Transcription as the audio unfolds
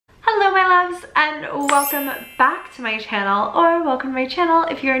Hello my loves and welcome back to my channel, or welcome to my channel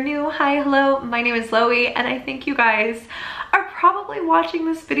if you're new. Hi, hello, my name is Loey and I think you guys are probably watching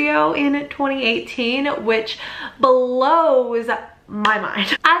this video in 2018, which blows my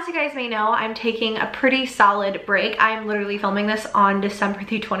mind. As you guys may know, I'm taking a pretty solid break. I'm literally filming this on December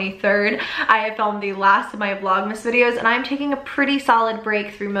the 23rd. I have filmed the last of my Vlogmas videos and I'm taking a pretty solid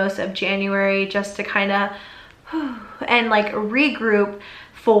break through most of January just to kind of and like regroup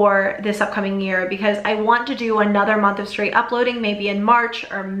for this upcoming year, because I want to do another month of straight uploading, maybe in March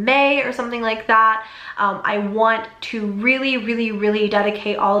or May or something like that. I want to really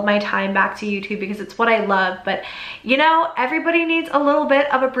dedicate all of my time back to YouTube because it's what I love, but you know, everybody needs a little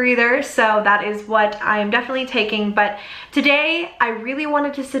bit of a breather, so that is what I'm definitely taking. But today I really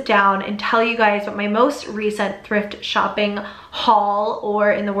wanted to sit down and tell you guys what my most recent thrift shopping haul,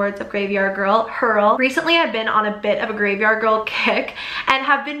 or in the words of Graveyard Girl, hurl. Recently I've been on a bit of a Graveyard Girl kick and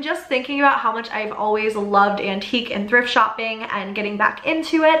have been just thinking about how much I've always loved antique and thrift shopping and getting back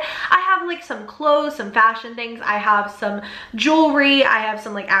into it. I have like some clothes, some fashion things, I have some jewelry, I have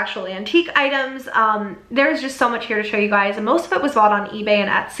some like actual antique items. There's just so much here to show you guys, and most of it was bought on eBay and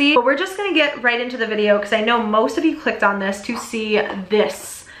Etsy. But we're just gonna get right into the video because I know most of you clicked on this to see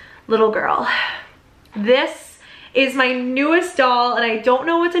this little girl. This is my newest doll and I don't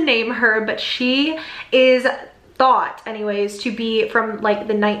know what to name her, but she is thought anyways to be from like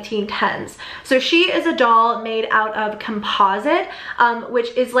the 1910s. So she is a doll made out of composite,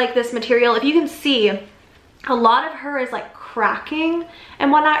 which is like this material. If you can see, a lot of her is like cracking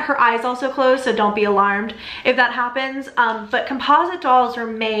and whatnot. Her eyes also closed, so don't be alarmed if that happens. But composite dolls were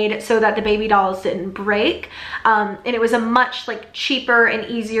made so that the baby dolls didn't break, and it was a much like cheaper and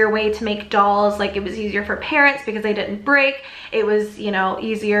easier way to make dolls. Like it was easier for parents because they didn't break. It was, you know,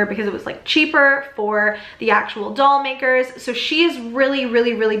 easier because it was like cheaper for the actual doll makers. So she is really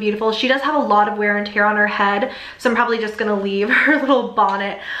beautiful. She does have a lot of wear and tear on her head, so I'm probably just gonna leave her little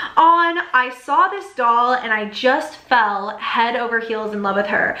bonnet on. I saw this doll and I just fell head over heels in love with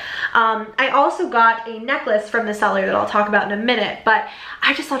her. I also got a necklace from the seller that I'll talk about in a minute, but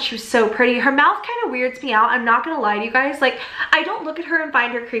I just thought she was so pretty. Her mouth kind of weirds me out, I'm not gonna lie to you guys. Like, I don't look at her and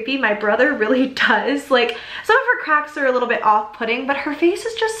find her creepy. My brother really does. Like, some of her cracks are a little bit off-putting, but her face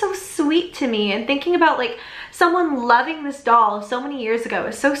is just so sweet to me. And thinking about like someone loving this doll so many years ago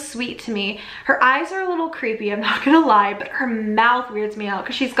is so sweet to me. Her eyes are a little creepy, I'm not gonna lie, but her mouth weirds me out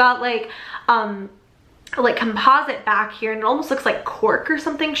because she's got like composite back here and it almost looks like cork or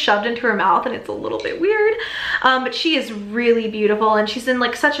something shoved into her mouth, and it's a little bit weird. But she is really beautiful and she's in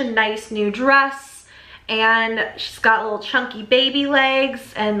like such a nice new dress, and she's got little chunky baby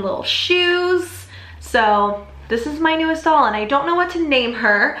legs and little shoes. So this is my newest doll and I don't know what to name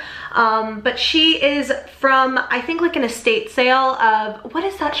her, but she is from, I think, like an estate sale of, what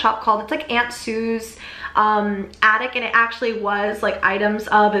is that shop called? It's like Aunt Sue's attic, and it actually was like items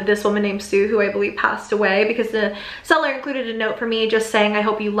of this woman named Sue, who I believe passed away, because the seller included a note for me just saying, I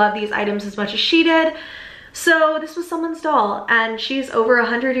hope you love these items as much as she did. So this was someone's doll and she's over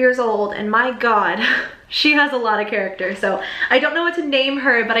 100 years old, and my god, she has a lot of character. So I don't know what to name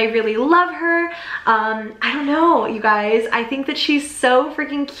her, but I really love her. I don't know, you guys, I think that she's so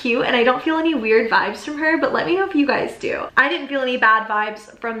freaking cute and I don't feel any weird vibes from her, but let me know if you guys do. I didn't feel any bad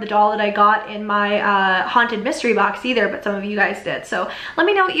vibes from the doll that I got in my haunted mystery box either, but some of you guys did. So let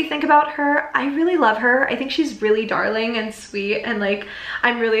me know what you think about her. I really love her. I think she's really darling and sweet, and like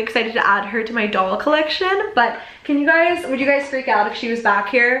I'm really excited to add her to my doll collection. But would you guys freak out if she was back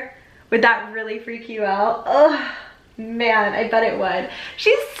here? Would that really freak you out? Oh man, I bet it would.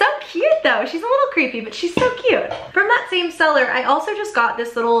 She's so cute though. She's a little creepy, but she's so cute. From that same seller, I also just got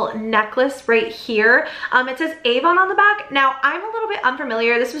this little necklace right here. It says Avon on the back. Now, I'm a little bit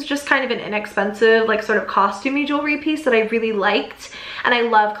unfamiliar. This was just kind of an inexpensive, like sort of costumey jewelry piece that I really liked. And I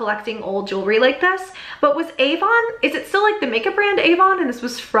love collecting old jewelry like this. But was Avon, is it still like the makeup brand Avon and this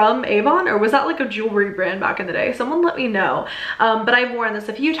was from Avon? Or was that like a jewelry brand back in the day? Someone let me know. But I've worn this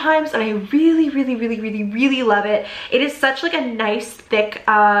a few times and I really love it. It is such like a nice thick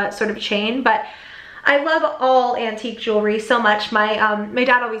sort of chain, but I love all antique jewelry so much. My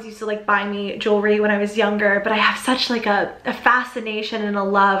dad always used to like buy me jewelry when I was younger, but I have such like a fascination and a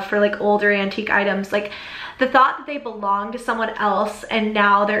love for like older antique items. Like the thought that they belong to someone else and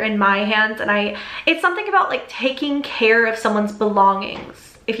now they're in my hands, and it's something about like taking care of someone's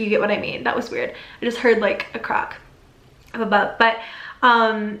belongings, if you get what I mean. That was weird. I just heard like a crack of a butt, but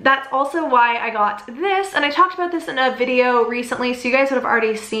That's also why I got this, and I talked about this in a video recently, so you guys would have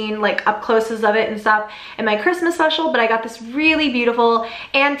already seen like up closes of it and stuff in my Christmas special, but I got this really beautiful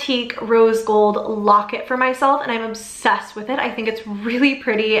antique rose gold locket for myself, and I'm obsessed with it. I think it's really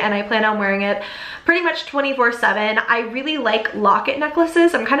pretty, and I plan on wearing it pretty much 24/7. I really like locket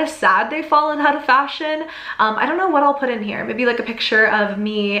necklaces. I'm kind of sad they've fallen out of fashion. I don't know what I'll put in here. Maybe like a picture of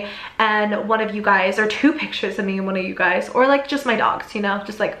me and one of you guys, or 2 pictures of me and one of you guys, or like just my dogs, you know,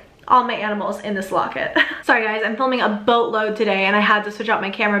 just like all my animals in this locket. Sorry guys, I'm filming a boatload today and I had to switch out my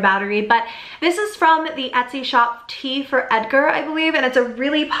camera battery, but this is from the Etsy shop T for Edgar, I believe, and it's a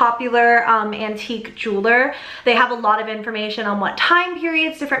really popular antique jeweler. They have a lot of information on what time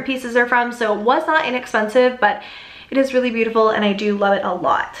periods different pieces are from, so it was not inexpensive, but it is really beautiful and I do love it a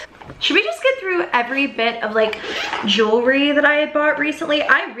lot. Should we just get through every bit of like jewelry that I had bought recently?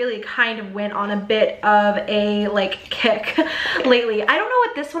 I really kind of went on a bit of a like kick lately. I don't know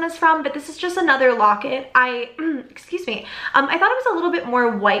what this one is from, but this is just another locket. Excuse me. I thought it was a little bit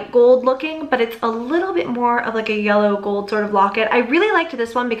more white gold looking, but it's a little bit more of like a yellow gold sort of locket. I really liked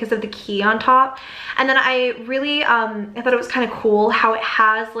this one because of the key on top. And then I really, I thought it was kind of cool how it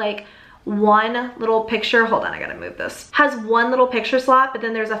has like one little picture, hold on, I gotta move this, has one little picture slot, but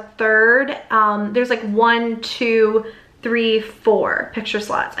then there's a third, there's like 1, 2, 3, 4 picture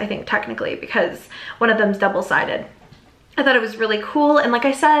slots, I think technically, because one of them's double-sided. I thought it was really cool, and like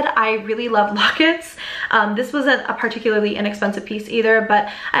I said, I really love lockets. This wasn't a particularly inexpensive piece either, but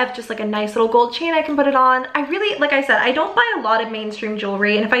I have just like a nice little gold chain I can put it on. I really, like I said, I don't buy a lot of mainstream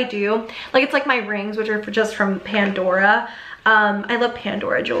jewelry, and if I do, like it's like my rings, which are just from Pandora. I love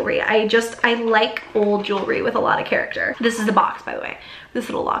Pandora jewelry. I like old jewelry with a lot of character. This is the box, by the way. This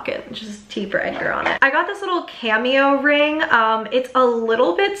little locket, which is T for Edgar on it. I got this little cameo ring. It's a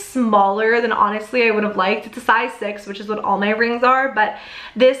little bit smaller than honestly I would have liked. It's a size 6, which is what all my rings are, but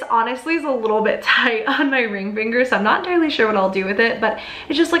this honestly is a little bit tight on my ring finger, so I'm not entirely sure what I'll do with it, but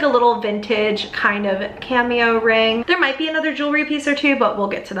it's just like a little vintage kind of cameo ring. There might be another jewelry piece or 2, but we'll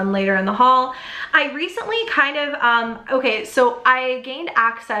get to them later in the haul. I recently kind of, okay, so I gained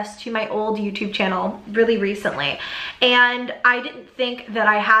access to my old YouTube channel really recently, and I didn't think that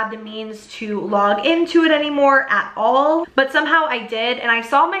I had the means to log into it anymore at all, but somehow I did, and I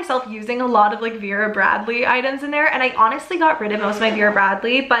saw myself using a lot of like Vera Bradley items in there, and I honestly got rid of most of my Vera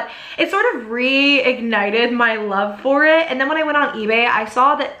Bradley, but it sort of reignited my love for it. And then when I went on eBay, I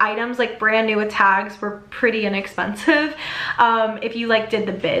saw that items like brand new with tags were pretty inexpensive if you like did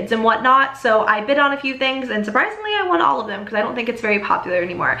the bids and whatnot, so I bid on a few things, and surprisingly I won all of them because I don't think it's very popular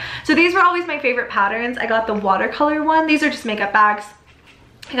anymore. So these were always my favorite patterns. I got the watercolor one. These are just makeup bags.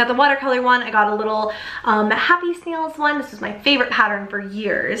 I got the watercolor one. I got a little Happy Snails one. This was my favorite pattern for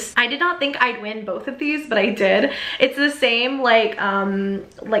years. I did not think I'd win both of these, but I did. It's the same like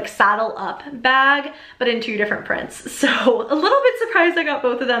saddle up bag, but in 2 different prints. So a little bit surprised I got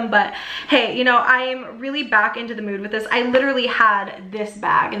both of them, but hey, you know, I'm really back into the mood with this. I literally had this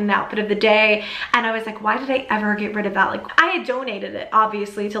bag in an outfit of the day, and I was like, why did I ever get rid of that? Like, I had donated it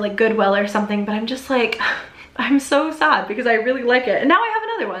obviously to like Goodwill or something, but I'm just like, I'm so sad because I really like it, and now I have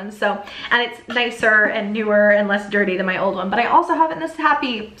another one. So, and it's nicer and newer and less dirty than my old one, but I also have it in this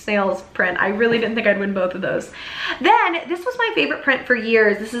Happy Snails print. I really didn't think I'd win both of those. Then this was my favorite print for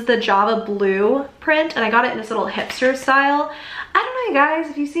years. This is the Java Blue print, and I got it in this little hipster style. I don't know, you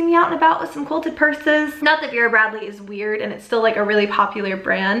guys, if you see me out and about with some quilted purses, not that Vera Bradley is weird and it's still like a really popular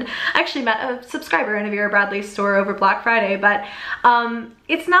brand. I actually met a subscriber in a Vera Bradley store over Black Friday, but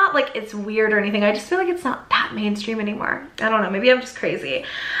it's not like it's weird or anything. I just feel like it's not that mainstream anymore. I don't know, maybe I'm just crazy.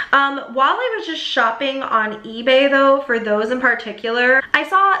 While I was just shopping on eBay though, for those in particular, I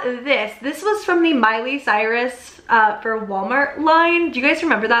saw this. This was from the Miley Cyrus for Walmart line. Do you guys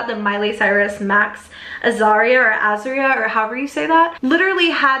remember that? The Miley Cyrus Max Azaria or however you say that. Literally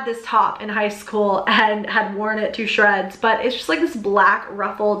had this top in high school and had worn it to shreds, but it's just like this black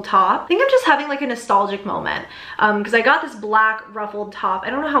ruffled top. I think I'm just having like a nostalgic moment because I got this black ruffled top. I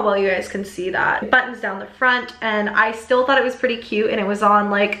don't know how well you guys can see that. It buttons down the front, and I still thought it was pretty cute, and it was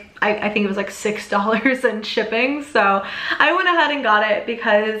on like, I think it was like $6 in shipping, so I went ahead and got it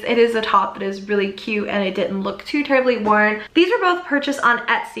because it is a top that is really cute and it didn't look too terribly worn. These were both purchased on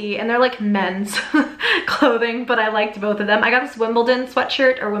Etsy, and they're like men's clothing, but I liked both of them. I got this Wimbledon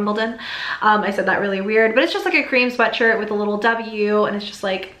sweatshirt, or Wimbledon. I said that really weird, but it's just like a cream sweatshirt with a little W, and it's just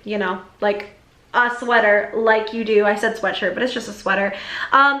like, you know, like a sweater like you do. I said sweatshirt, but it's just a sweater.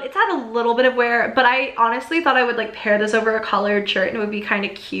 It's had a little bit of wear, but I honestly thought I would like pair this over a collared shirt and it would be kind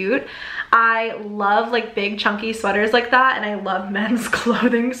of cute. I love like big chunky sweaters like that, and I love men's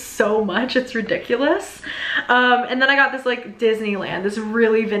clothing so much, it's ridiculous. And then I got this like Disneyland, this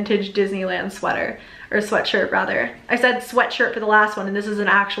really vintage Disneyland sweater, or sweatshirt rather. I said sweatshirt for the last one, and this is an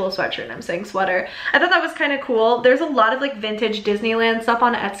actual sweatshirt and I'm saying sweater. I thought that was kind of cool. There's a lot of like vintage Disneyland stuff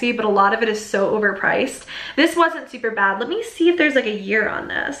on Etsy, but a lot of it is so overpriced. This wasn't super bad. Let me see if there's like a year on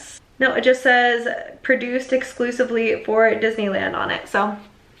this. No, it just says produced exclusively for Disneyland on it. So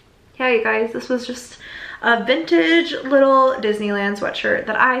yeah, you guys, this was just a vintage little Disneyland sweatshirt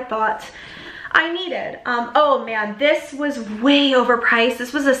that I thought I needed. Oh man, this was way overpriced.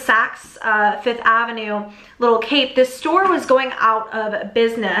 This was a Saks Fifth Avenue little cape. This store was going out of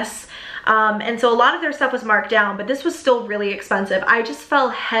business. And so a lot of their stuff was marked down, but this was still really expensive. I just fell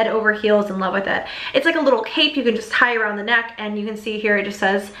head over heels in love with it. It's like a little cape you can just tie around the neck, and you can see here it just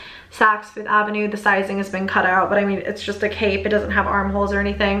says Saks Fifth Avenue. The sizing has been cut out, but I mean, it's just a cape. It doesn't have armholes or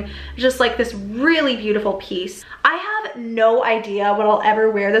anything. It's just like this really beautiful piece. I have no idea what I'll ever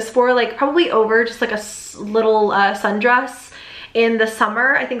wear this for, like probably over just like a little sundress in the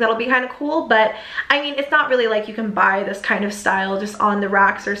summer. I think that'll be kind of cool, but I mean, it's not really like you can buy this kind of style just on the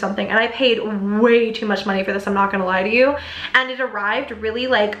racks or something, and I paid way too much money for this, I'm not gonna lie to you. And it arrived really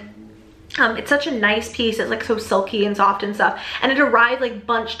like, it's such a nice piece. It's like so silky and soft and stuff, and it arrived like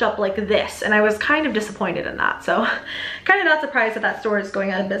bunched up like this, and I was kind of disappointed in that. So kind of not surprised that that store is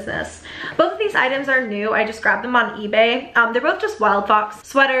going out of business. Both of these items are new. I just grabbed them on eBay. They're both just Wild Fox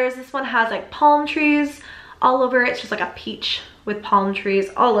sweaters. This one has like palm trees all over it. It's just like a peach with palm trees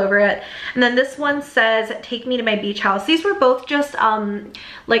all over it. And then this one says, take me to my beach house. These were both just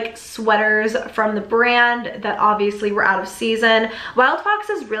like sweaters from the brand that obviously were out of season. Wild Fox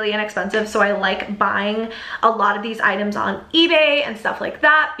is really inexpensive, so I like buying a lot of these items on eBay and stuff like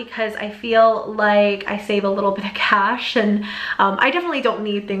that, because I feel like I save a little bit of cash, and I definitely don't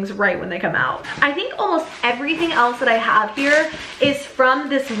need things right when they come out. I think almost everything else that I have here is from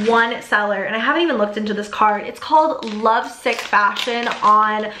this one seller, and I haven't even looked into this card. It's called Lovesick Fashion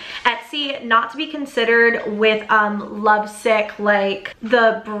on Etsy, not to be considered with Lovesick, like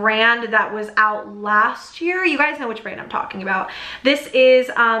the brand that was out last year. You guys know which brand I'm talking about. This is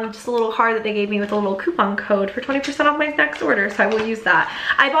just a little card that they gave me with a little coupon code for 20% off my next order, so I will use that.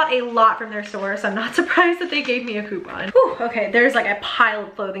 I bought a lot from their store, so I'm not surprised that they gave me a coupon. Whew, okay, there's like a pile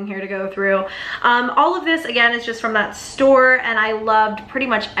of clothing here to go through. All of this again is just from that store, and I loved pretty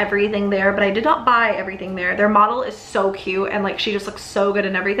much everything there, but I did not buy everything there. Their model is so cute, and like she just looks so good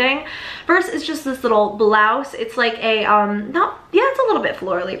in everything. First is just this little blouse. It's like a it's a little bit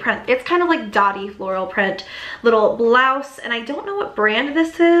florally print. It's kind of like dotty floral print little blouse, and I don't know what brand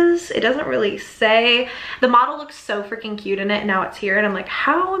this is. It doesn't really say. The model looks so freaking cute in it, and now it's here, and I'm like,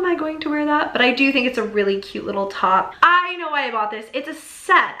 how am I going to wear that? But I do think it's a really cute little top. I know why I bought this. It's a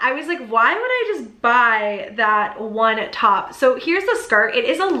set. I was like, why would I just buy that one top? So here's the skirt. It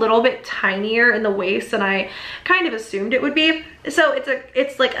is a little bit tinier in the waist than I kind of assumed it would be. So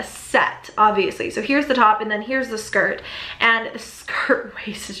it's like a set, obviously. So here's the top, and then here's the skirt, and the skirt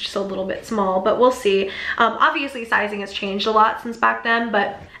waist is just a little bit small, but we'll see. Obviously sizing has changed a lot since back then,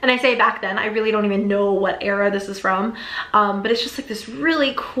 and I say back then, I really don't even know what era this is from, but it's just like this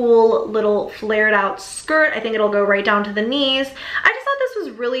really cool little flared out skirt. I think it'll go right down to the knees. I just thought this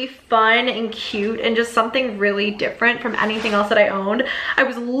was really fun and cute, and just something really different from anything else that I owned. I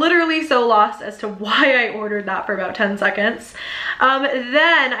was literally so lost as to why I ordered that for about 10 seconds.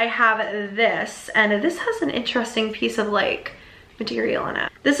 Then I have this, and this has an interesting piece of like material in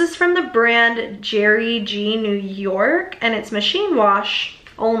it. This is from the brand Jerry G New York, and it's machine wash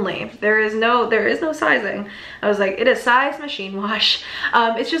only. There is no sizing. I was like, it is size machine wash.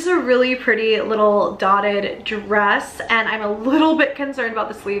 It's just a really pretty little dotted dress, and I'm a little bit concerned about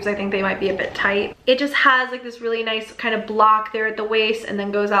the sleeves. I think they might be a bit tight. It just has like this really nice kind of block there at the waist, and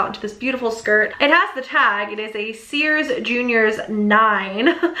then goes out into this beautiful skirt. It has the tag. It is a Sears Juniors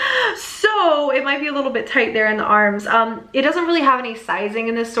 9, so it might be a little bit tight there in the arms. It doesn't really have any sizing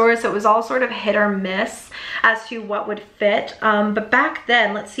in this store, so it was all sort of hit or miss as to what would fit. But back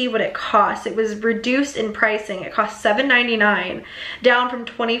then, let's see what it cost. It was reduced in pricing. It cost $7.99, down from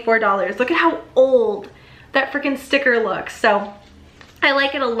 $24. Look at how old that freaking sticker looks. So I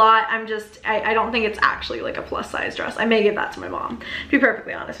like it a lot. I don't think it's actually like a plus size dress. I may give that to my mom, to be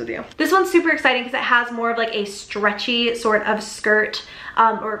perfectly honest with you. This one's super exciting because it has more of like a stretchy sort of skirt,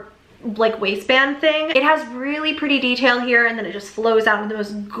 or like waistband thing. It has really pretty detail here, and then it just flows out into the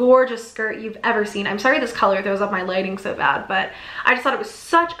most gorgeous skirt you've ever seen. I'm sorry this color throws off my lighting so bad, but I just thought it was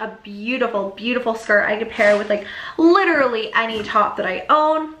such a beautiful, beautiful skirt. I could pair with like literally any top that I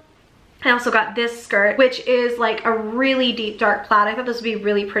own. I also got this skirt, which is like a really deep dark plaid. I thought this would be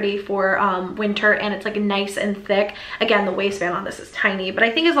really pretty for winter, and it's like nice and thick. Again, the waistband on this is tiny, but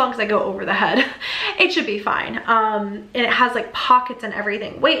I think as long as I go over the head, it should be fine. And it has like pockets and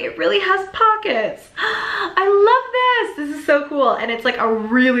everything. Wait, it really has pockets. I love this. This is so cool. And it's like a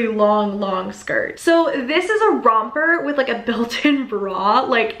really long skirt. So this is a romper with like a built-in bra.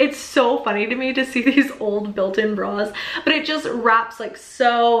 Like, it's so funny to me to see these old built-in bras, but it just wraps like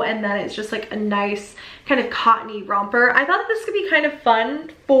so, and then it's just like a nice kind of cottony romper. I thought this could be kind of fun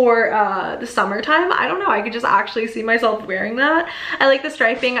for the summertime. I don't know, I could just actually see myself wearing that. I like the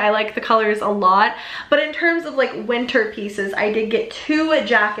striping, I like the colors a lot, but in terms of like winter pieces, I did get two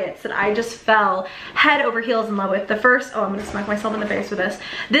jackets that I just fell head over heels in love with. The first, oh, I'm gonna smack myself in the face with this.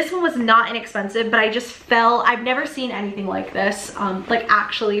 This one was not inexpensive, but I just fell, I've never seen anything like this, like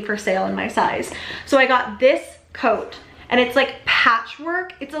actually for sale in my size. So I got this coat, and it's like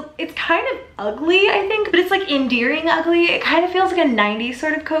patchwork. It's kind of ugly, I think, but it's like endearing ugly. It kind of feels like a 90s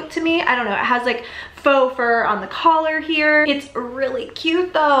sort of coat to me. I don't know, it has like faux fur on the collar here. It's really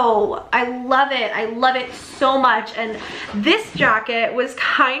cute though. I love it so much. And this jacket was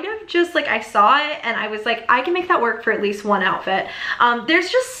kind of just like, I saw it and I was like, I can make that work for at least one outfit.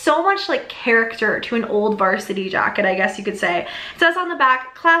 There's just so much like character to an old varsity jacket, I guess you could say. It says on the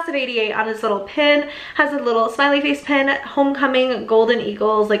back, class of '88 on this little pin, has a little smiley face pin, homecoming, golden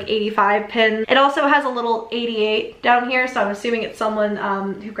eagles, like 85 pin. It also has a little 88 down here, so I'm assuming it's someone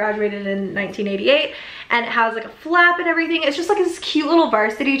who graduated in 1988. And it has like a flap and everything. It's just like this cute little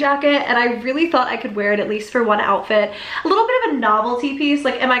varsity jacket, and I really thought I could wear it at least for one outfit. A little bit of a novelty piece.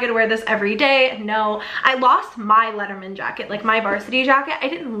 Like, am I gonna wear this every day? No. I lost my Letterman jacket, like my varsity jacket. I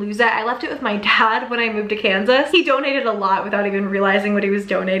didn't lose it. I left it with my dad when I moved to Kansas. He donated a lot without even realizing what he was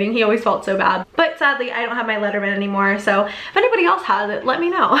donating. He always felt so bad. But sadly, I don't have my Letterman anymore, so if anybody else has it, let me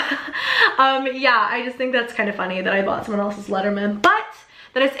know. Yeah, I just think that's kind of funny that I bought someone else's Letterman. But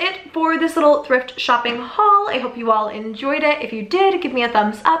that is it for this little thrift shopping haul. I hope you all enjoyed it. If you did, give me a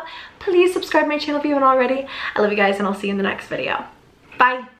thumbs up. Please subscribe to my channel if you haven't already. I love you guys, and I'll see you in the next video. Bye.